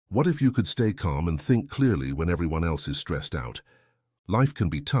What if you could stay calm and think clearly when everyone else is stressed out? Life can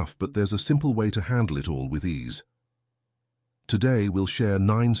be tough, but there's a simple way to handle it all with ease. Today, we'll share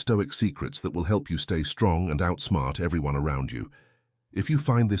 9 Stoic secrets that will help you stay strong and outsmart everyone around you. If you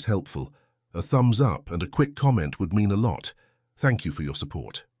find this helpful, a thumbs up and a quick comment would mean a lot. Thank you for your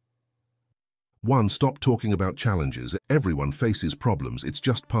support. 1. Stop talking about challenges. Everyone faces problems, it's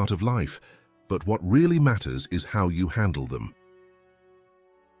just part of life. But what really matters is how you handle them.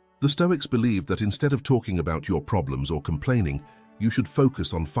 The Stoics believed that instead of talking about your problems or complaining, you should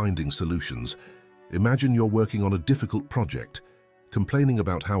focus on finding solutions. Imagine you're working on a difficult project. Complaining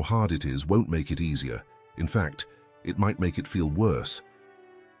about how hard it is won't make it easier. In fact, it might make it feel worse.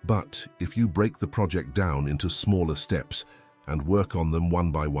 But if you break the project down into smaller steps and work on them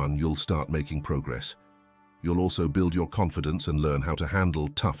one by one, you'll start making progress. You'll also build your confidence and learn how to handle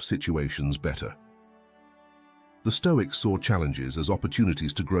tough situations better. The Stoics saw challenges as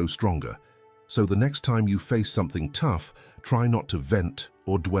opportunities to grow stronger. So the next time you face something tough, try not to vent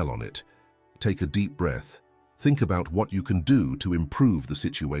or dwell on it. Take a deep breath, think about what you can do to improve the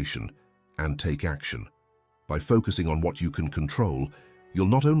situation, and take action. By focusing on what you can control, you'll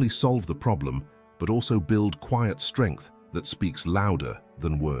not only solve the problem, but also build quiet strength that speaks louder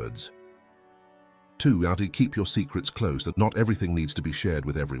than words. 2. How to keep your secrets close. That not everything needs to be shared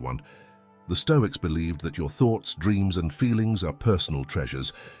with everyone. The Stoics believed that your thoughts, dreams, and feelings are personal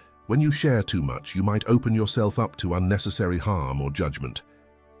treasures. When you share too much, you might open yourself up to unnecessary harm or judgment.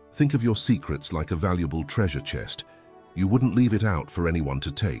 Think of your secrets like a valuable treasure chest. You wouldn't leave it out for anyone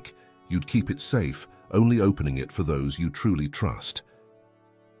to take. You'd keep it safe, only opening it for those you truly trust.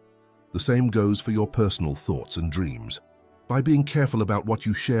 The same goes for your personal thoughts and dreams. By being careful about what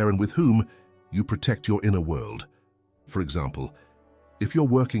you share and with whom, you protect your inner world. For example, if you're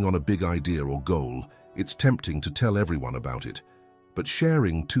working on a big idea or goal, it's tempting to tell everyone about it. But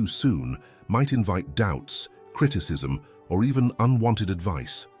sharing too soon might invite doubts, criticism, or even unwanted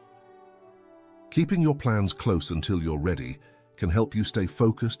advice. Keeping your plans close until you're ready can help you stay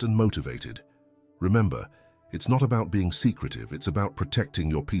focused and motivated. Remember, it's not about being secretive, it's about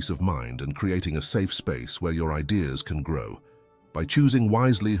protecting your peace of mind and creating a safe space where your ideas can grow. By choosing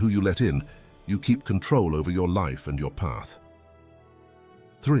wisely who you let in, you keep control over your life and your path.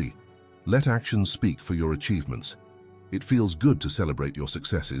 3. Let actions speak for your achievements. It feels good to celebrate your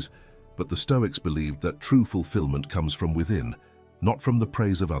successes, but the Stoics believed that true fulfillment comes from within, not from the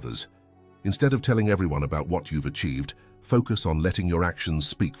praise of others. Instead of telling everyone about what you've achieved, focus on letting your actions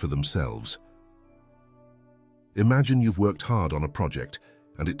speak for themselves. Imagine you've worked hard on a project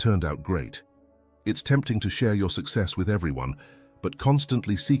and it turned out great. It's tempting to share your success with everyone, but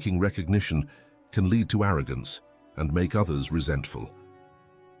constantly seeking recognition can lead to arrogance and make others resentful.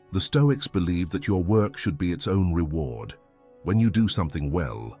 The Stoics believe that your work should be its own reward. When you do something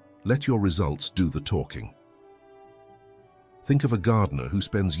well, let your results do the talking. Think of a gardener who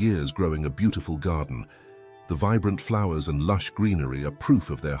spends years growing a beautiful garden. The vibrant flowers and lush greenery are proof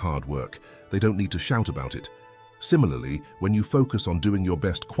of their hard work. They don't need to shout about it. Similarly, when you focus on doing your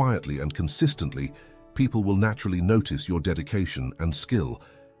best quietly and consistently, people will naturally notice your dedication and skill.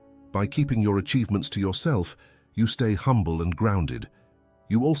 By keeping your achievements to yourself, you stay humble and grounded.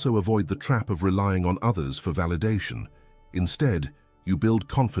 You also avoid the trap of relying on others for validation. Instead, you build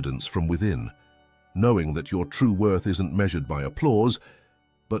confidence from within, knowing that your true worth isn't measured by applause,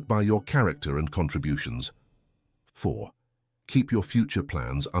 but by your character and contributions. 4. Keep your future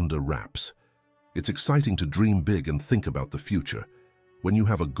plans under wraps. It's exciting to dream big and think about the future. When you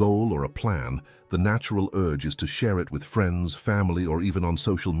have a goal or a plan, the natural urge is to share it with friends, family, or even on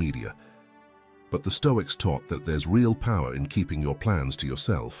social media. But the Stoics taught that there's real power in keeping your plans to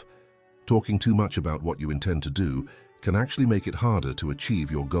yourself. Talking too much about what you intend to do can actually make it harder to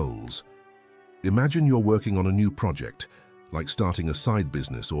achieve your goals. Imagine you're working on a new project, like starting a side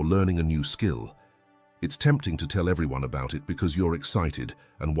business or learning a new skill. It's tempting to tell everyone about it because you're excited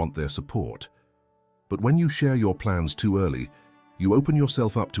and want their support. But when you share your plans too early, you open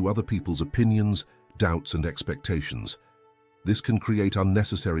yourself up to other people's opinions, doubts, and expectations. This can create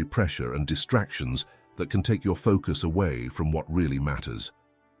unnecessary pressure and distractions that can take your focus away from what really matters: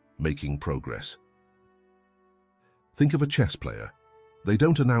 making progress. Think of a chess player. They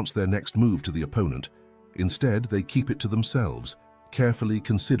don't announce their next move to the opponent. Instead, they keep it to themselves, carefully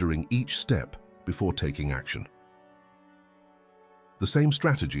considering each step before taking action. The same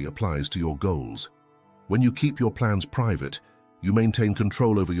strategy applies to your goals. When you keep your plans private, you maintain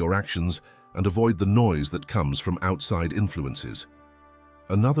control over your actions and avoid the noise that comes from outside influences.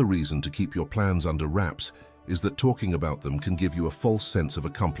 Another reason to keep your plans under wraps is that talking about them can give you a false sense of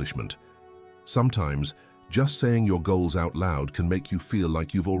accomplishment. Sometimes, Just saying your goals out loud can make you feel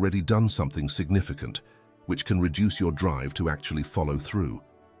like you've already done something significant, which can reduce your drive to actually follow through.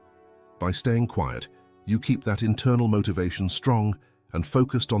 By staying quiet, you keep that internal motivation strong and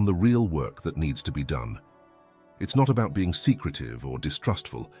focused on the real work that needs to be done. It's not about being secretive or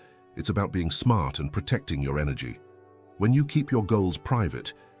distrustful, it's about being smart and protecting your energy. When you keep your goals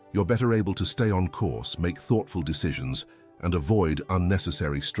private, you're better able to stay on course, make thoughtful decisions, and avoid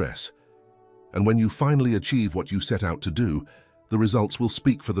unnecessary stress. And when you finally achieve what you set out to do, the results will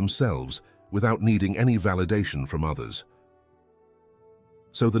speak for themselves without needing any validation from others.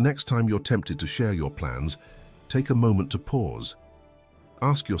 So the next time you're tempted to share your plans, take a moment to pause.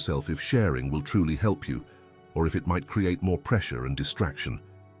 Ask yourself if sharing will truly help you, or if it might create more pressure and distraction.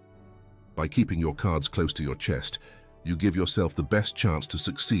 By keeping your cards close to your chest, you give yourself the best chance to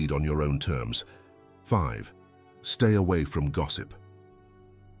succeed on your own terms. 5. Stay away from gossip.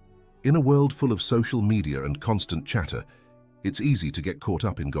 In a world full of social media and constant chatter, it's easy to get caught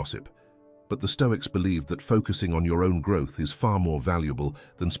up in gossip. But the Stoics believed that focusing on your own growth is far more valuable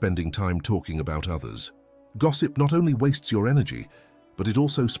than spending time talking about others. Gossip not only wastes your energy, but it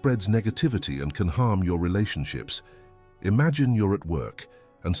also spreads negativity and can harm your relationships. Imagine you're at work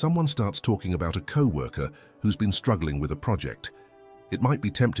and someone starts talking about a co-worker who's been struggling with a project. It might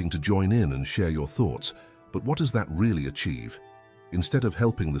be tempting to join in and share your thoughts, but what does that really achieve? Instead of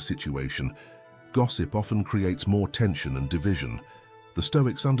helping the situation, gossip often creates more tension and division. The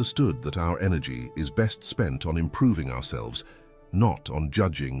Stoics understood that our energy is best spent on improving ourselves, not on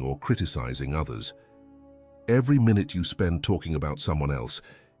judging or criticizing others. Every minute you spend talking about someone else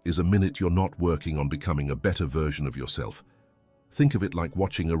is a minute you're not working on becoming a better version of yourself. Think of it like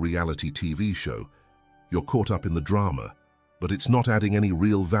watching a reality TV show. You're caught up in the drama, but it's not adding any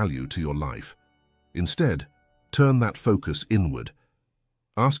real value to your life. Instead, turn that focus inward.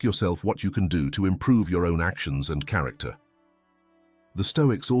 Ask yourself what you can do to improve your own actions and character. The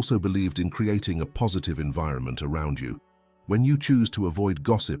Stoics also believed in creating a positive environment around you. When you choose to avoid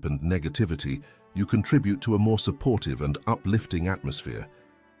gossip and negativity, you contribute to a more supportive and uplifting atmosphere.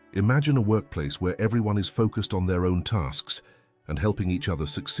 Imagine a workplace where everyone is focused on their own tasks and helping each other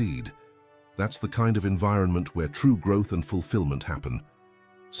succeed. That's the kind of environment where true growth and fulfillment happen.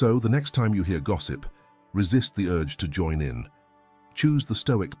 So, the next time you hear gossip, resist the urge to join in. Choose the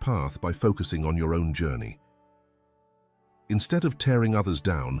Stoic path by focusing on your own journey. Instead of tearing others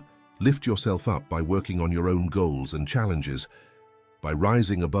down, lift yourself up by working on your own goals and challenges. By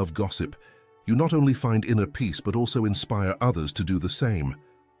rising above gossip, you not only find inner peace but also inspire others to do the same.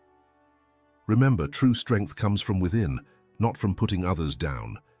 Remember, true strength comes from within, not from putting others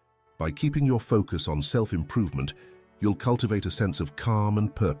down. By keeping your focus on self-improvement, you'll cultivate a sense of calm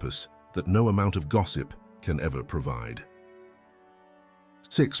and purpose that no amount of gossip can ever provide.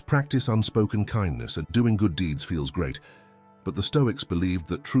 6. Practice unspoken kindness. And doing good deeds feels great, but the Stoics believed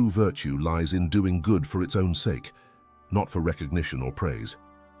that true virtue lies in doing good for its own sake, not for recognition or praise.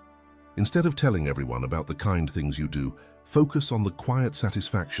 Instead of telling everyone about the kind things you do, focus on the quiet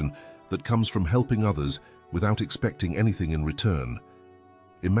satisfaction that comes from helping others without expecting anything in return.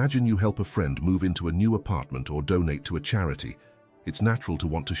 Imagine you help a friend move into a new apartment or donate to a charity. It's natural to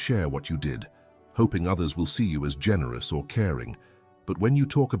want to share what you did, hoping others will see you as generous or caring. But when you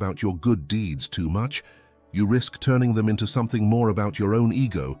talk about your good deeds too much, you risk turning them into something more about your own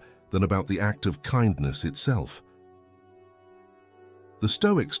ego than about the act of kindness itself. The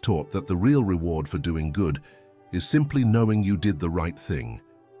Stoics taught that the real reward for doing good is simply knowing you did the right thing.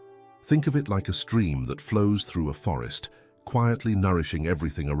 Think of it like a stream that flows through a forest, quietly nourishing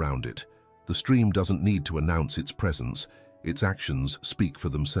everything around it. The stream doesn't need to announce its presence. Its actions speak for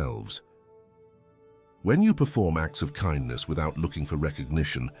themselves. When you perform acts of kindness without looking for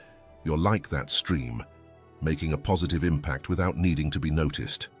recognition, you're like that stream, making a positive impact without needing to be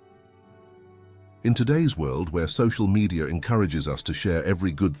noticed. In today's world, where social media encourages us to share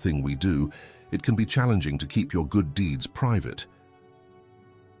every good thing we do, it can be challenging to keep your good deeds private.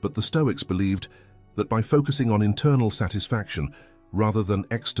 But the Stoics believed that by focusing on internal satisfaction rather than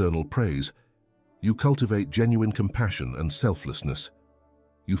external praise, you cultivate genuine compassion and selflessness.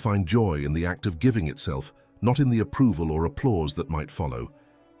 You find joy in the act of giving itself, not in the approval or applause that might follow.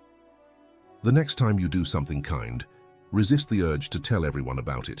 The next time you do something kind, resist the urge to tell everyone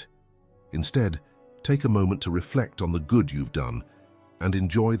about it. Instead, take a moment to reflect on the good you've done and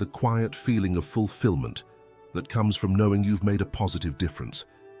enjoy the quiet feeling of fulfillment that comes from knowing you've made a positive difference.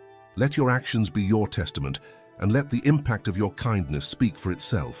 Let your actions be your testament and let the impact of your kindness speak for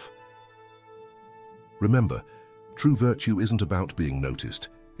itself. Remember, true virtue isn't about being noticed.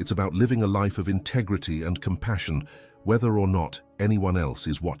 It's about living a life of integrity and compassion, whether or not anyone else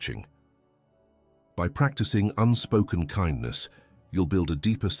is watching. By practicing unspoken kindness, you'll build a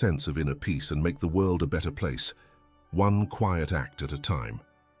deeper sense of inner peace and make the world a better place, one quiet act at a time.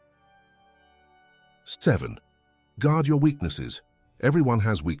 7. Guard your weaknesses. Everyone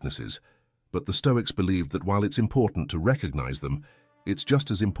has weaknesses, but the Stoics believed that while it's important to recognize them, it's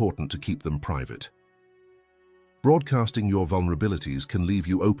just as important to keep them private. Broadcasting your vulnerabilities can leave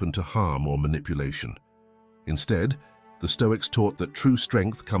you open to harm or manipulation. Instead, the Stoics taught that true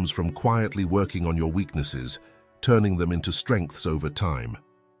strength comes from quietly working on your weaknesses, turning them into strengths over time.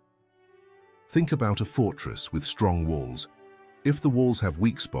 Think about a fortress with strong walls. If the walls have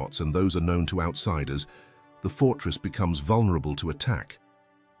weak spots and those are known to outsiders, the fortress becomes vulnerable to attack.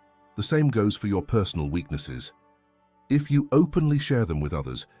 The same goes for your personal weaknesses. If you openly share them with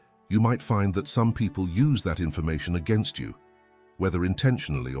others, you might find that some people use that information against you, whether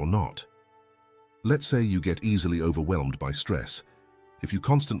intentionally or not. Let's say you get easily overwhelmed by stress. If you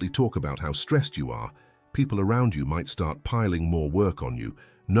constantly talk about how stressed you are, people around you might start piling more work on you,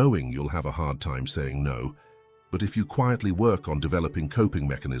 knowing you'll have a hard time saying no. But if you quietly work on developing coping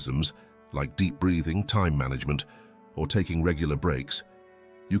mechanisms, like deep breathing, time management, or taking regular breaks,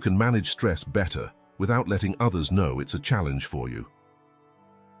 you can manage stress better without letting others know it's a challenge for you.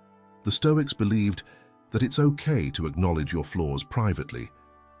 The Stoics believed that it's okay to acknowledge your flaws privately,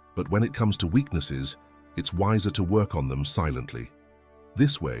 but when it comes to weaknesses, it's wiser to work on them silently.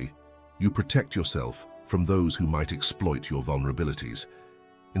 This way, you protect yourself from those who might exploit your vulnerabilities.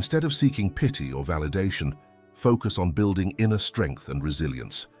 Instead of seeking pity or validation, focus on building inner strength and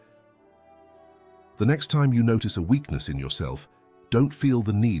resilience. The next time you notice a weakness in yourself, don't feel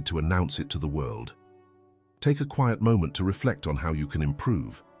the need to announce it to the world. Take a quiet moment to reflect on how you can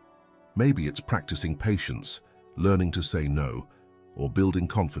improve. Maybe it's practicing patience, learning to say no, or building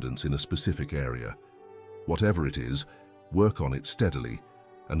confidence in a specific area. Whatever it is, work on it steadily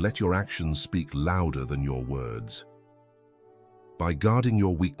and let your actions speak louder than your words. By guarding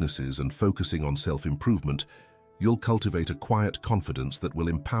your weaknesses and focusing on self-improvement, you'll cultivate a quiet confidence that will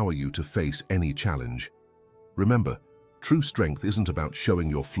empower you to face any challenge. Remember, true strength isn't about showing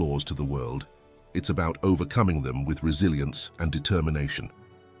your flaws to the world. It's about overcoming them with resilience and determination.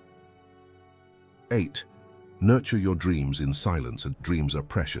 8. Nurture your dreams in silence. Dreams are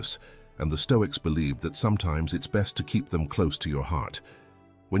precious, and the Stoics believed that sometimes it's best to keep them close to your heart.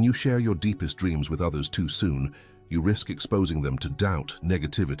 When you share your deepest dreams with others too soon, you risk exposing them to doubt,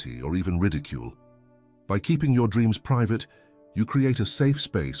 negativity, or even ridicule. By keeping your dreams private, you create a safe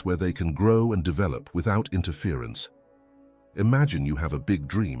space where they can grow and develop without interference. Imagine you have a big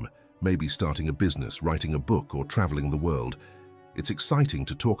dream, maybe starting a business, writing a book, or traveling the world. It's exciting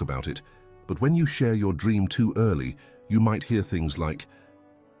to talk about it, but when you share your dream too early, you might hear things like,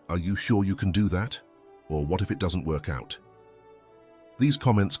 "Are you sure you can do that?" Or "What if it doesn't work out?" These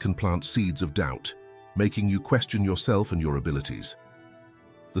comments can plant seeds of doubt, making you question yourself and your abilities.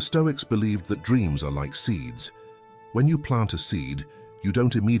 The Stoics believed that dreams are like seeds. When you plant a seed, you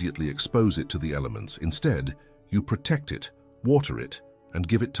don't immediately expose it to the elements. Instead, you protect it, water it, and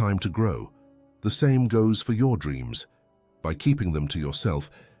give it time to grow. The same goes for your dreams. By keeping them to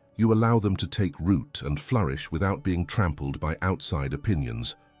yourself, you allow them to take root and flourish without being trampled by outside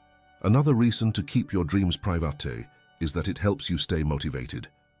opinions. Another reason to keep your dreams private is that it helps you stay motivated.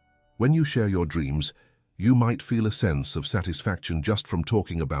 When you share your dreams, you might feel a sense of satisfaction just from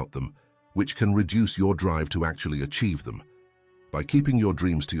talking about them, which can reduce your drive to actually achieve them. By keeping your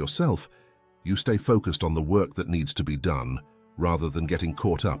dreams to yourself, you stay focused on the work that needs to be done, rather than getting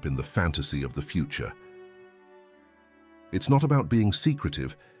caught up in the fantasy of the future. It's not about being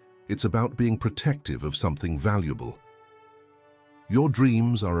secretive, it's about being protective of something valuable. Your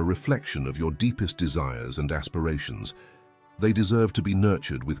dreams are a reflection of your deepest desires and aspirations. They deserve to be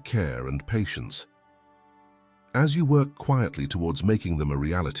nurtured with care and patience. As you work quietly towards making them a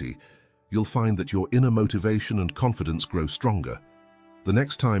reality, you'll find that your inner motivation and confidence grow stronger. The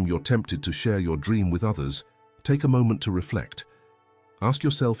next time you're tempted to share your dream with others, take a moment to reflect. Ask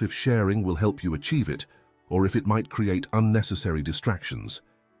yourself if sharing will help you achieve it, or if it might create unnecessary distractions.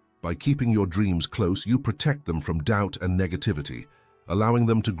 By keeping your dreams close, you protect them from doubt and negativity, allowing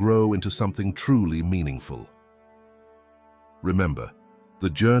them to grow into something truly meaningful. Remember, the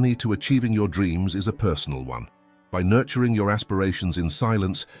journey to achieving your dreams is a personal one. By nurturing your aspirations in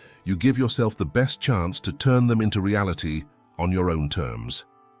silence, you give yourself the best chance to turn them into reality on your own terms.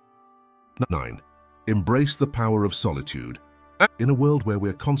 9. Embrace the power of solitude. In a world where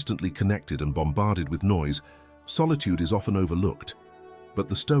we're constantly connected and bombarded with noise, solitude is often overlooked. But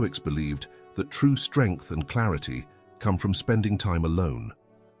the Stoics believed that true strength and clarity come from spending time alone.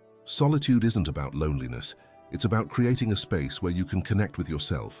 Solitude isn't about loneliness. It's about creating a space where you can connect with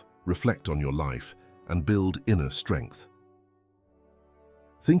yourself, reflect on your life, and build inner strength.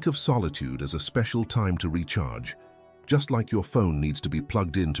 Think of solitude as a special time to recharge. Just like your phone needs to be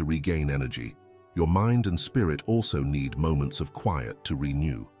plugged in to regain energy, your mind and spirit also need moments of quiet to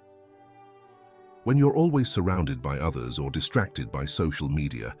renew. When you're always surrounded by others or distracted by social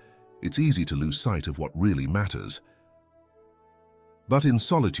media, it's easy to lose sight of what really matters. But in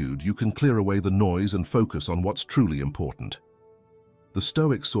solitude, you can clear away the noise and focus on what's truly important. The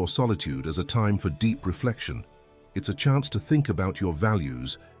Stoics saw solitude as a time for deep reflection. It's a chance to think about your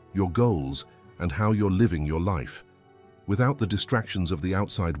values, your goals, and how you're living your life. Without the distractions of the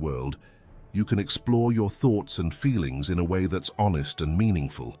outside world, you can explore your thoughts and feelings in a way that's honest and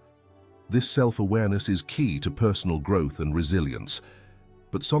meaningful. This self-awareness is key to personal growth and resilience.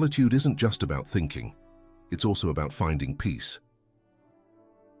 But solitude isn't just about thinking. It's also about finding peace.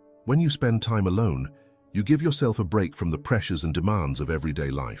 When you spend time alone, you give yourself a break from the pressures and demands of everyday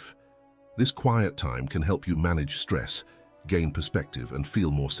life. This quiet time can help you manage stress, gain perspective, and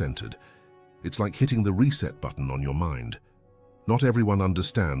feel more centered. It's like hitting the reset button on your mind. Not everyone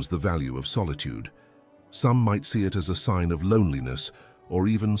understands the value of solitude. Some might see it as a sign of loneliness or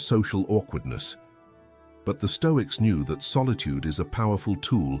even social awkwardness. But the Stoics knew that solitude is a powerful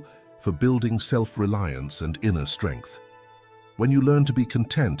tool for building self-reliance and inner strength. When you learn to be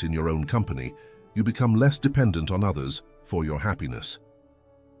content in your own company, you become less dependent on others for your happiness.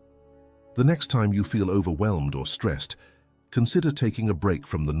 The next time you feel overwhelmed or stressed, consider taking a break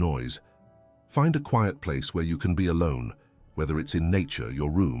from the noise. Find a quiet place where you can be alone, whether it's in nature,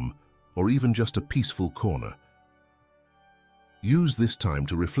 your room, or even just a peaceful corner. Use this time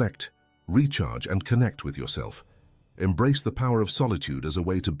to reflect, recharge, and connect with yourself. Embrace the power of solitude as a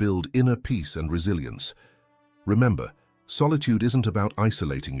way to build inner peace and resilience. Remember, solitude isn't about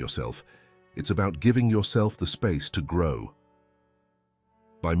isolating yourself. It's about giving yourself the space to grow.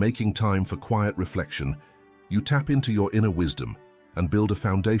 By making time for quiet reflection, you tap into your inner wisdom and build a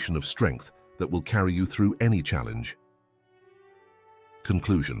foundation of strength that will carry you through any challenge.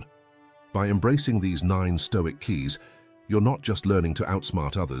 Conclusion. By embracing these 9 Stoic keys, you're not just learning to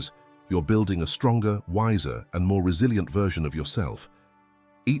outsmart others, you're building a stronger, wiser, and more resilient version of yourself.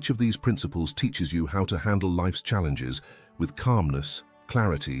 Each of these principles teaches you how to handle life's challenges with calmness,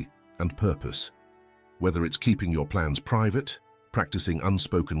 clarity, and purpose. Whether it's keeping your plans private, practicing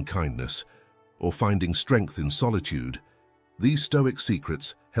unspoken kindness, or finding strength in solitude, these Stoic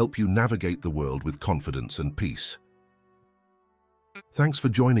secrets help you navigate the world with confidence and peace. Thanks for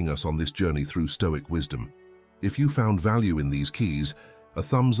joining us on this journey through Stoic wisdom. If you found value in these keys, a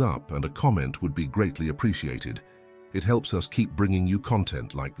thumbs up and a comment would be greatly appreciated. It helps us keep bringing you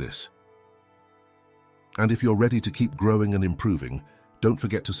content like this. And if you're ready to keep growing and improving, don't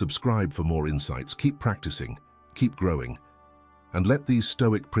forget to subscribe for more insights. Keep practicing, keep growing, and let these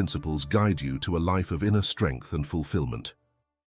Stoic principles guide you to a life of inner strength and fulfillment.